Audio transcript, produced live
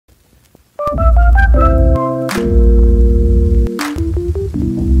Try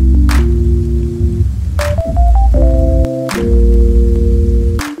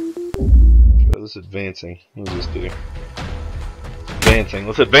this advancing. What does this do? Advancing.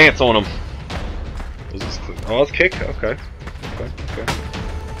 Let's advance on him. Is this click? Oh, let's kick? Okay. Okay.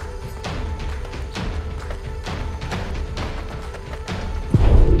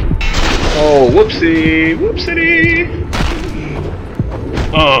 Oh, whoopsie! Whoopsie!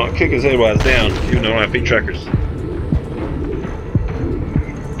 Oh, kick his head while it's down, even though I don't have feet trackers.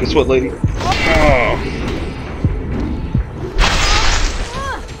 Guess what, lady? Oh!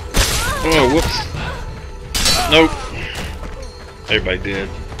 Oh, whoops. Nope. Everybody did.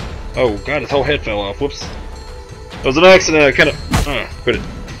 Oh, God, his whole head fell off. Whoops. It was an accident. I kind of... quit it.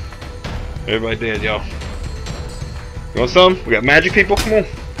 Everybody did, y'all. You want some? We got magic people? Come on.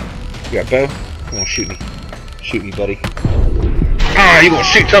 You got bow? Come on, shoot me. Shoot me, buddy. Ah, you gonna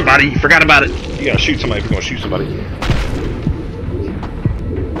shoot somebody? You forgot about it. You gotta shoot somebody if you're gonna shoot somebody.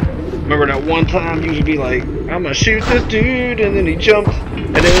 Remember that one time you would be like, I'm gonna shoot this dude, and then he jumped,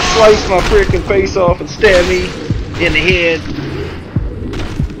 and then sliced my freaking face off and stabbed me in the head.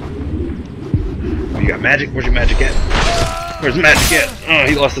 You got magic? Where's your magic at? Where's the magic at? Oh,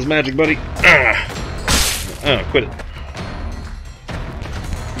 he lost his magic, buddy. Quit it.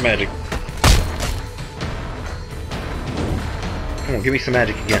 Magic. Come on, give me some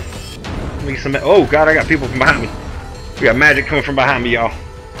magic again. Give me some. Oh God, I got people from behind me. We got magic coming from behind me, y'all.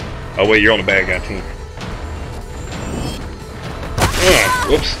 Oh wait, you're on the bad guy team.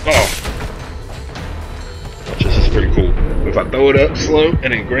 Whoops. Oh. Watch this. Is pretty cool. If I throw it up slow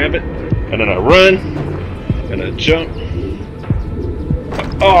and then grab it, and then I run and I jump.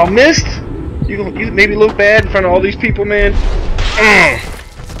 Oh, I missed. You made me look bad in front of all these people, man.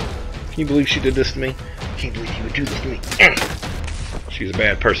 Can you believe she did this to me? I can't believe you would do this to me. She's a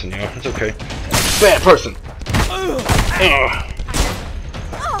bad person, y'all. It's okay. Bad person.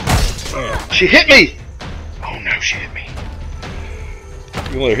 She hit me! Oh no, she hit me.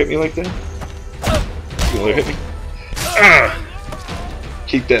 You gonna let her hit me like that? You gonna let her hit me?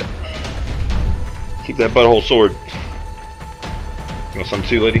 Keep that. Keep that butthole sword. You want something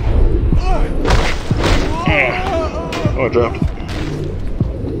too, lady? Oh, I dropped it.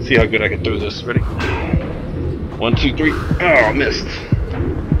 See how good I can throw this. Ready? 1, 2, 3. Oh, I missed.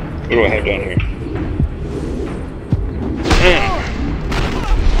 What do I have down here?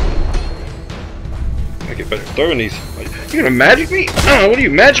 I get better at throwing these. You gonna magic me? What are you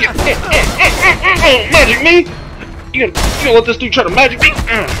magic? Magic me? You gonna let this dude try to magic me?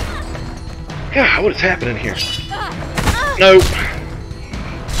 God, what is happening here? Nope.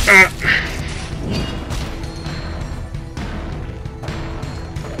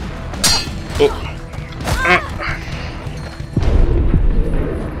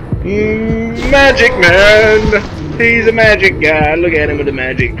 Magic man! He's a magic guy. Look at him with the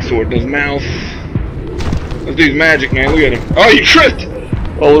magic sword in his mouth. This dude's magic, man. Look at him. Oh, you tripped!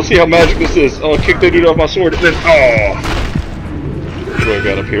 Oh, let's see how magic this is. Oh, kick that dude off my sword and then... Oh! What do I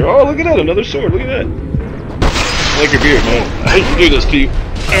got up here? Oh, look at that. Another sword. Look at that. I like your beard, man. I hate to do this to you.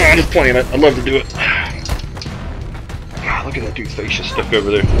 I'm just playing it. I love to do it. Look at that dude's face just stuck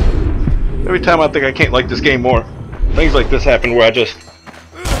over there. Every time I think I can't like this game more, things like this happen where I just...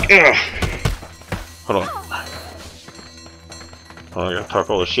 Hold on. Oh, I gotta talk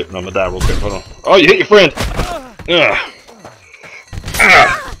all this shit and I'm gonna die real quick. Hold on. Oh, you hit your friend!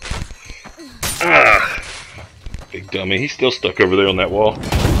 Big dummy. He's still stuck over there on that wall.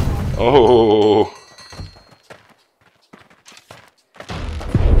 Oh.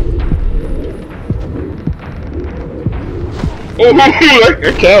 Oh,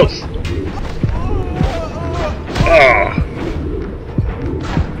 that counts.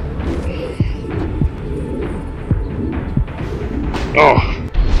 Oh.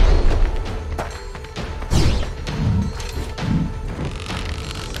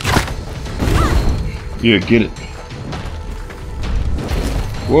 Yeah, get it.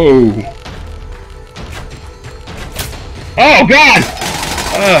 Whoa. Oh, God!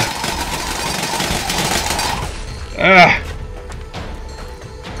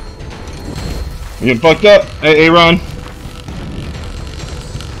 You getting fucked up? Hey, Aaron.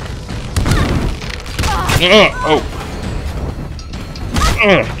 Oh.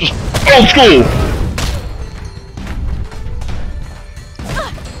 Just old school.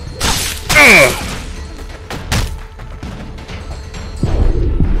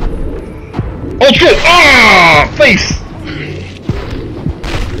 Old school. Face.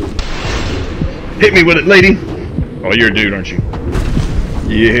 Hit me with it, lady. Oh, you're a dude, aren't you?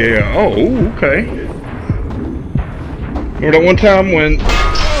 Yeah. Oh, okay. Remember that one time when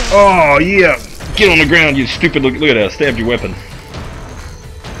Oh, yeah! Get on the ground, you stupid... Look at that, I stabbed your weapon.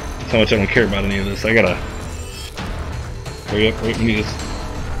 That's how much I don't care about any of this. I gotta... Hurry up, we need this.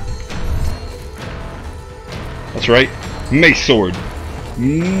 That's right. Mace sword.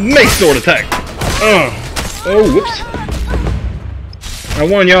 Mace sword attack! Oh, whoops. I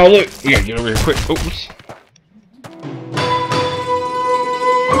won, y'all. Look. You gotta get over here quick. Oh, whoops.